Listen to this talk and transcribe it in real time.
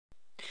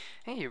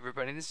Hey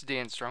everybody, this is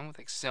Dan Strong with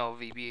Excel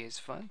VBA is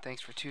Fun.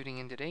 Thanks for tuning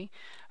in today.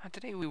 I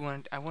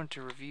want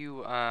to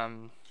review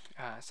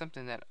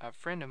something that a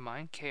friend of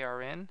mine,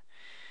 KRN,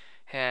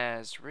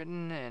 has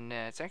written, and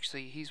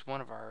he's one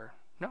of our.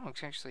 No,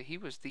 it's actually he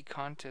was the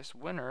contest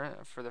winner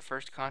for the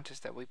first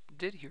contest that we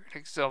did here at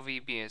Excel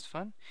VBA is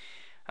Fun.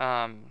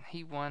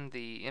 He won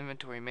the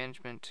inventory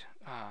management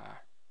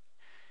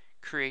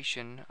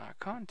creation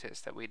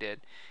contest that we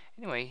did.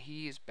 Anyway,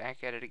 he is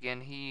back at it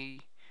again.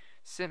 He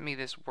sent me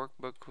this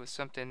workbook with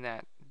something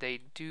that they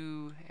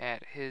do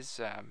at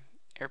his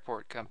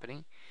airport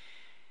company.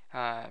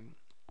 Um,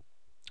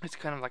 it's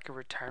kind of like a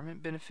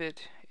retirement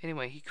benefit.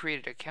 Anyway, he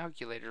created a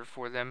calculator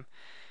for them.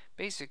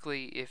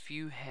 Basically, if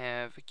you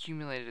have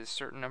accumulated a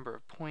certain number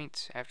of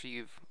points after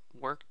you've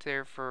worked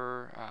there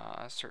for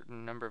a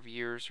certain number of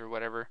years or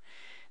whatever,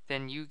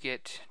 then you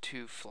get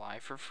to fly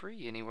for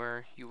free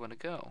anywhere you want to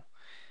go.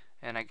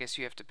 And I guess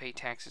you have to pay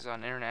taxes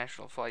on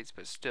international flights,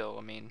 but still,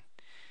 I mean,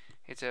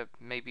 it's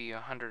maybe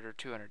 $100 or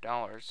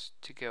 $200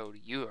 to go to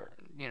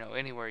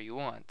anywhere you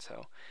want.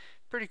 So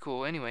pretty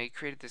cool. Anyway, he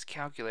created this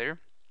calculator,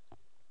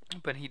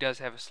 but he does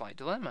have a slight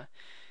dilemma.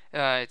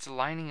 It's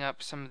lining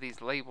up some of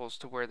these labels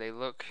to where they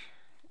look,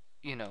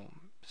 you know,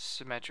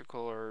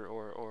 symmetrical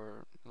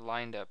or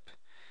lined up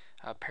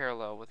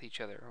parallel with each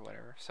other or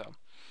whatever. So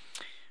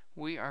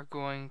we are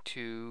going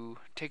to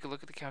take a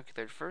look at the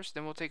calculator first,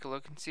 then we'll take a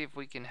look and see if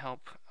we can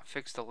help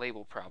fix the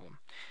label problem.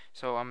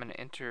 So I'm going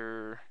to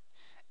enter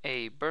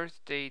a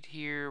birth date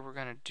here. We're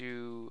going to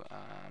do,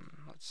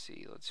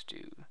 let's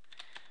do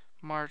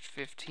March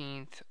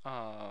 15th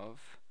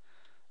of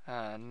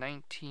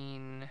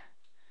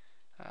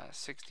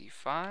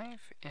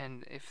 1965.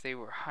 And if they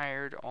were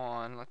hired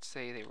on, let's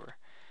say they were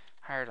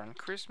hired on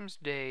Christmas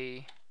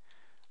Day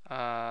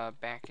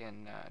back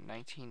in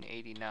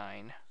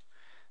 1989.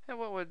 And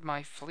what would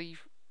my fly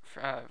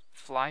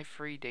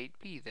free date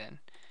be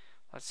then?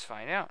 Let's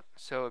find out.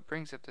 So it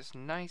brings up this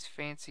nice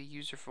fancy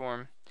user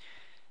form.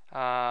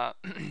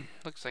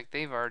 Looks like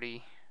they've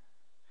already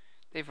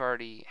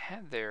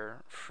had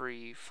their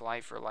free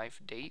fly for life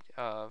date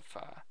of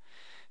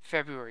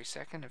February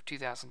 2nd of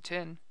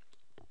 2010.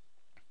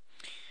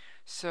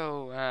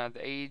 So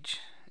the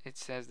age, it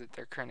says that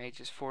their current age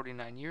is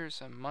 49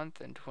 years, a month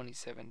and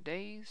 27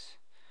 days.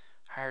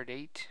 Hire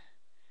date,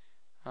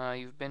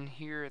 you've been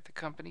here at the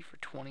company for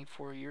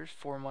 24 years,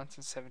 4 months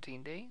and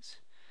 17 days.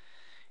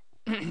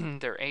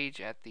 Their age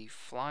at the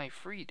fly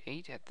free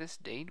date at this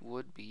date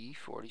would be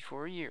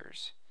 44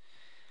 years.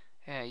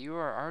 You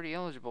are already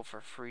eligible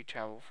for free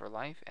travel for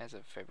life as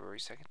of February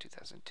 2nd,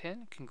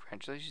 2010.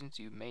 Congratulations,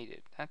 you made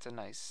it. That's a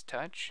nice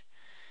touch.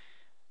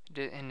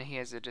 And he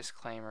has a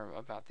disclaimer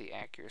about the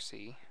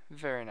accuracy.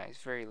 Very nice,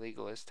 very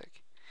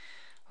legalistic.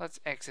 Let's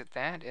exit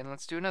that and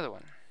let's do another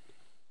one.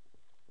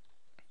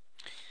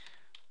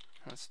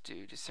 Let's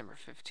do December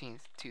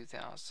 15th,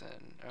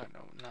 2000. Oh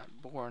no,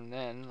 not born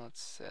then.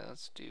 Let's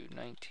do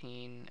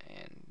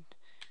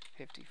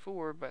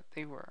 1954, but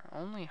they were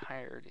only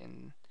hired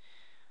in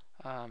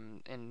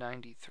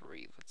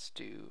 93. Let's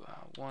do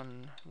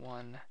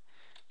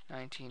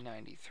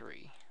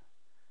 1/1/1993.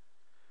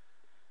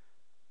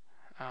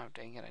 Oh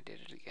dang it, I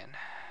did it again.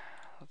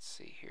 Let's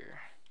see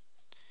here.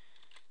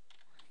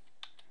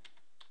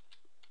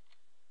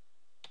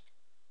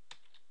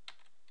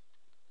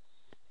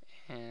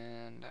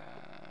 And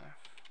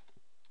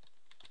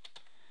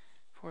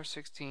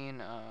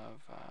 4/16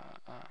 of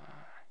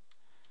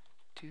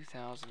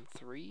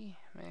 2003,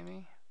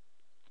 maybe.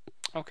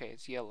 Okay,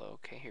 it's yellow.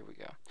 Okay, here we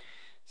go.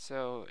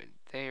 So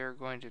they are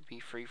going to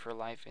be free for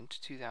life into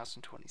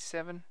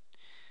 2027.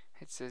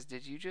 It says,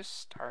 did you just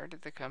start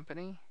at the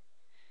company?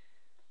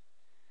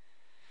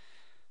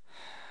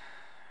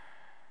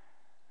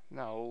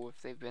 No,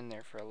 if they've been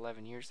there for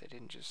 11 years, they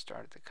didn't just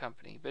start at the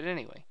company. But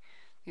anyway,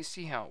 you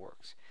see how it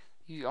works.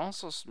 You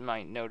also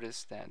might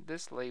notice that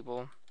this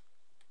label,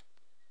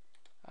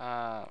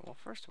 well,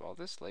 first of all,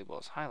 this label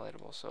is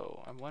highlightable,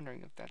 so I'm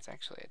wondering if that's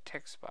actually a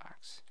text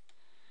box.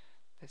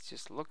 This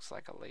just looks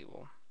like a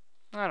label.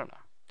 I don't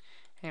know.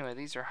 Anyway,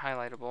 these are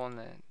highlightable,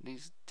 and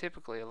these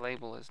typically a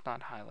label is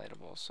not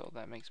highlightable, so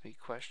that makes me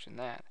question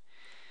that.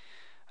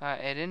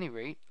 At any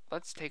rate,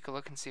 let's take a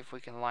look and see if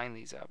we can line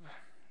these up.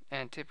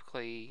 And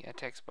typically a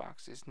text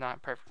box is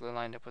not perfectly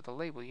lined up with a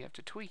label. You have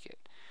to tweak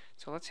it.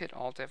 So let's hit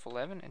Alt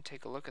F11 and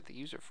take a look at the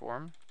user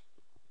form.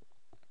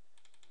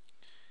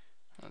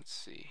 Let's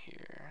see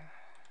here.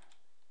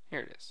 Here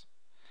it is.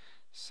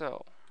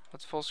 So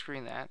let's full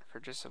screen that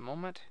for just a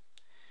moment.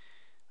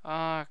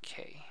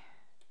 Okay.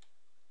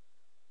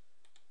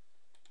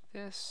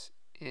 This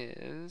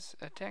is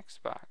a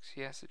text box.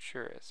 Yes, it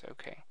sure is.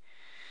 Okay.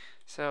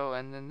 So,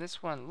 and then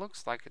this one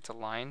looks like it's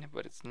aligned,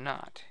 but it's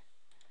not.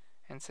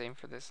 And same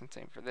for this and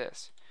same for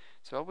this.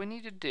 So what we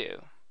need to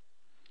do,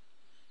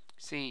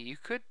 see, you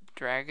could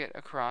drag it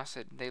across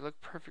it. They look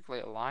perfectly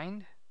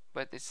aligned,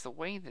 but it's the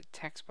way that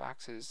text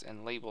boxes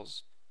and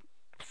labels,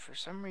 for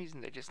some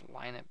reason, they just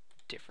line up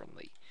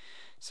differently.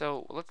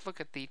 So let's look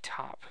at the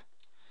top.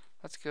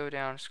 Let's go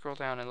down, scroll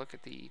down, and look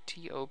at the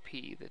TOP,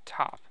 the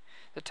top.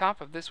 The top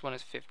of this one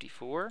is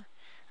 54,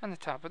 And the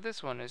top of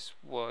this one is,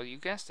 well, you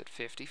guessed it,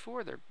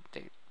 54.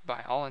 They,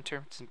 by all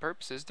intents and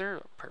purposes,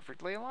 they're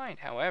perfectly aligned.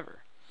 However,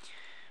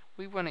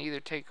 we want to either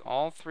take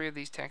all three of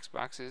these text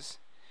boxes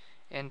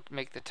and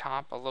make the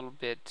top a little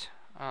bit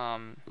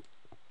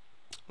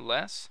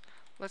less.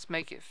 Let's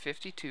make it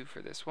 52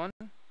 for this one.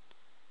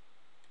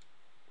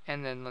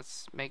 And then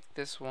let's make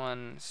this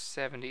one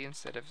 70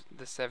 instead of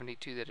the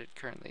 72 that it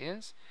currently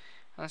is.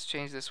 And let's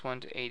change this one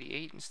to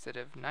 88 instead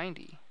of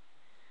 90.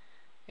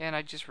 And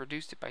I just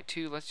reduced it by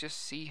 2. Let's just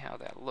see how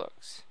that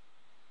looks.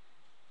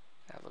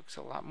 That looks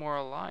a lot more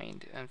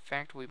aligned. In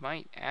fact, we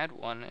might add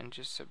 1 and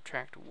just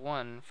subtract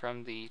 1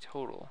 from the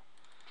total.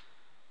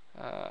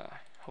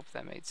 Hope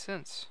that made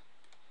sense.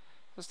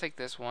 Let's take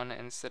this one,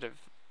 and instead of,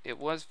 it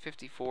was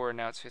 54,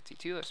 now it's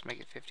 52. Let's make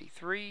it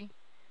 53.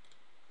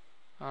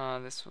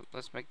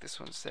 Let's make this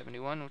one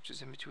 71, which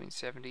is in between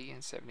 70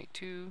 and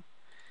 72.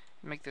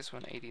 Make this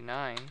one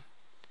 89.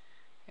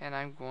 And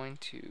I'm going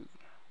to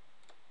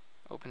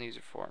open the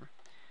user form.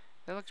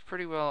 That looks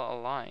pretty well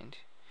aligned.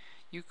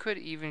 You could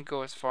even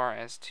go as far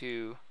as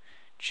to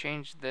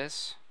change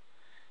this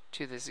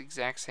to this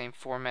exact same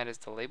format as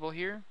the label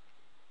here.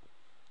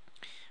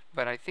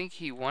 But I think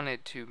he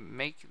wanted to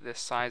make the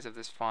size of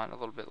this font a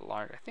little bit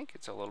larger. I think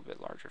it's a little bit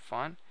larger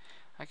font.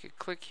 I could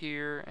click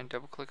here and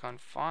double click on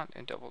font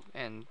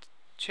and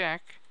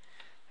check.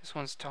 This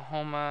one's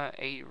Tahoma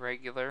 8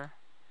 regular.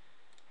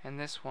 And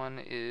this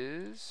one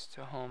is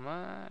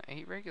Tahoma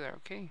 8 regular.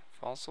 Okay,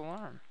 false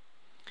alarm.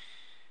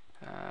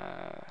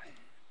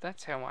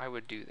 That's how I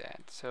would do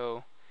that.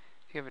 So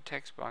if you have a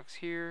text box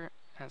here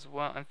as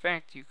well, in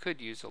fact you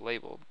could use a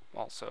label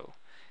also.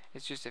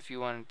 It's just if you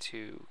wanted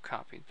to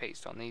copy and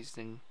paste on these,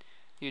 then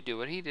you do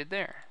what he did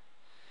there.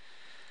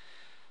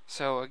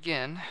 So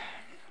again,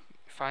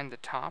 find the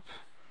top,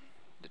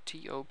 the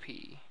TOP,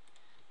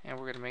 and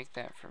we're going to make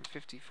that from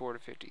 54 to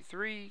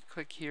 53.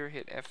 Click here,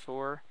 hit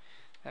F4.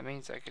 That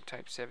means I could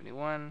type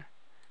 71.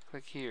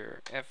 Click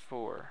here,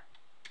 F4,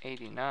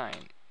 89.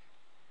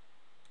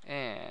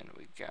 And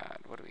we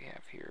got, what do we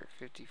have here?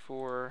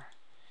 54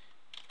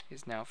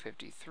 is now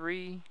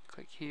 53.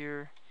 Click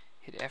here,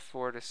 hit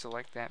F4 to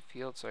select that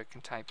field so I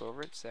can type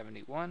over it,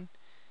 71.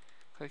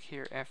 Click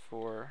here,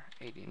 F4,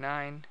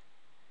 89.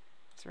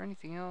 Is there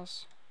anything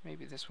else?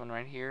 Maybe this one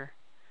right here.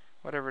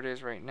 Whatever it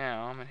is right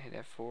now, I'm going to hit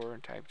F4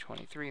 and type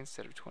 23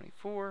 instead of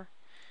 24.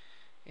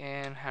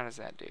 And how does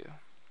that do?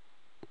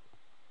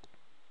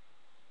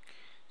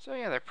 So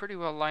yeah, they're pretty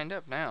well lined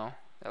up now.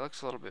 That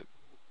looks a little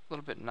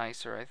bit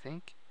nicer, I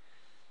think.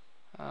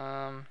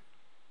 And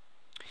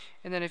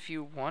then if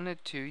you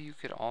wanted to, you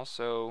could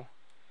also,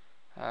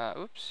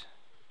 oops,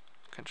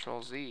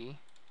 Control Z.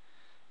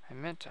 I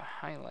meant to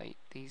highlight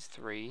these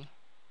three,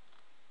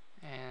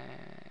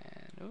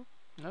 and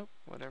nope,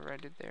 whatever I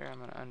did there, I'm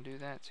going to undo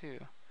that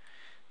too.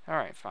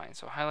 Alright, fine.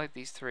 So highlight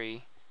these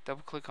three,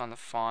 double click on the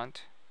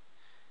font,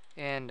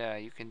 and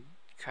you can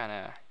kind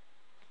of,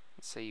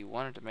 let's say you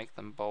wanted to make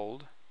them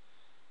bold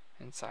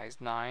in size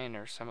 9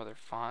 or some other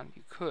font,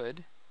 you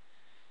could.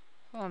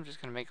 Well, I'm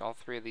just going to make all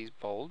three of these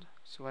bold.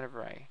 So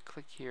whenever I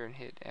click here and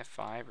hit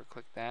F5 or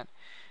click that,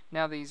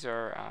 now these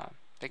are,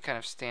 they kind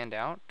of stand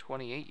out.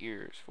 28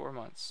 years, 4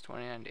 months,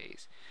 29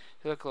 days.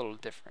 They look a little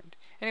different.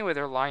 Anyway,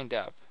 they're lined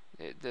up.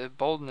 The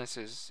boldness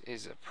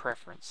is a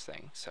preference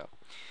thing. So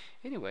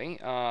anyway,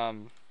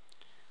 we'll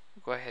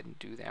go ahead and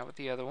do that with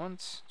the other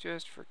ones,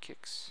 just for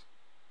kicks.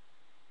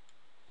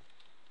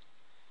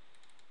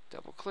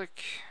 Double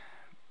click,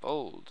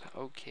 bold,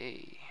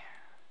 okay.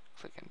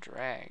 Click and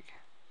drag.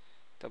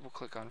 Double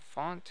click on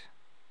font,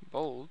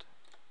 bold,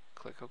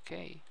 click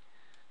OK.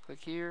 Click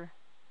here,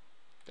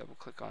 double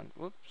click on,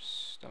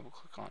 whoops, double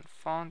click on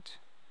font,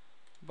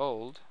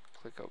 bold,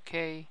 click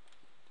OK,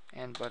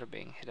 and bada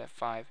bing, hit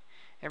F5.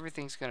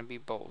 Everything's going to be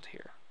bold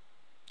here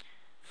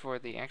for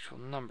the actual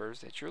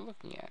numbers that you're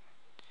looking at.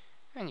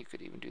 And you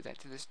could even do that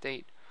to this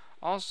date.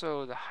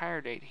 Also, the higher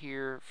date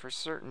here, for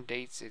certain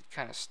dates it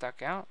kind of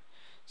stuck out.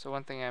 So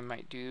one thing I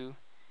might do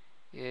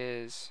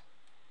is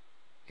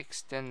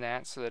extend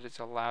that so that it's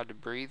allowed to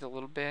breathe a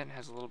little bit,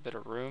 has a little bit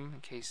of room in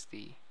case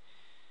the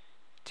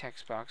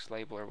text box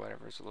label or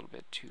whatever is a little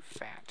bit too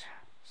fat.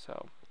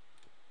 So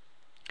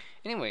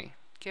anyway,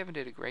 Kevin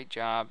did a great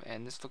job,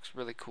 and this looks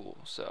really cool.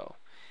 So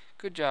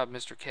good job,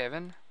 Mr.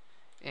 Kevin.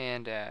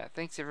 And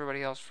thanks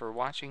everybody else for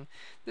watching.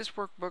 This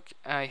workbook,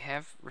 I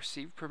have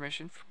received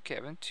permission from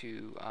Kevin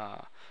to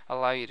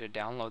allow you to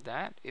download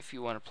that. If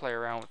you want to play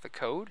around with the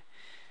code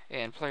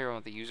and play around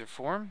with the user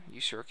form, you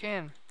sure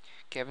can.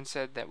 Kevin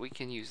said that we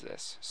can use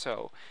this.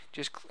 So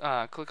just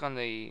click on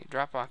the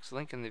Dropbox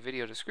link in the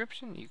video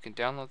description. You can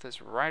download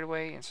this right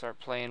away and start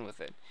playing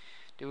with it.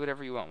 Do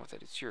whatever you want with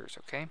it. It's yours,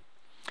 okay?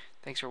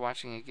 Thanks for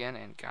watching again,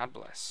 and God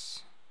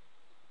bless.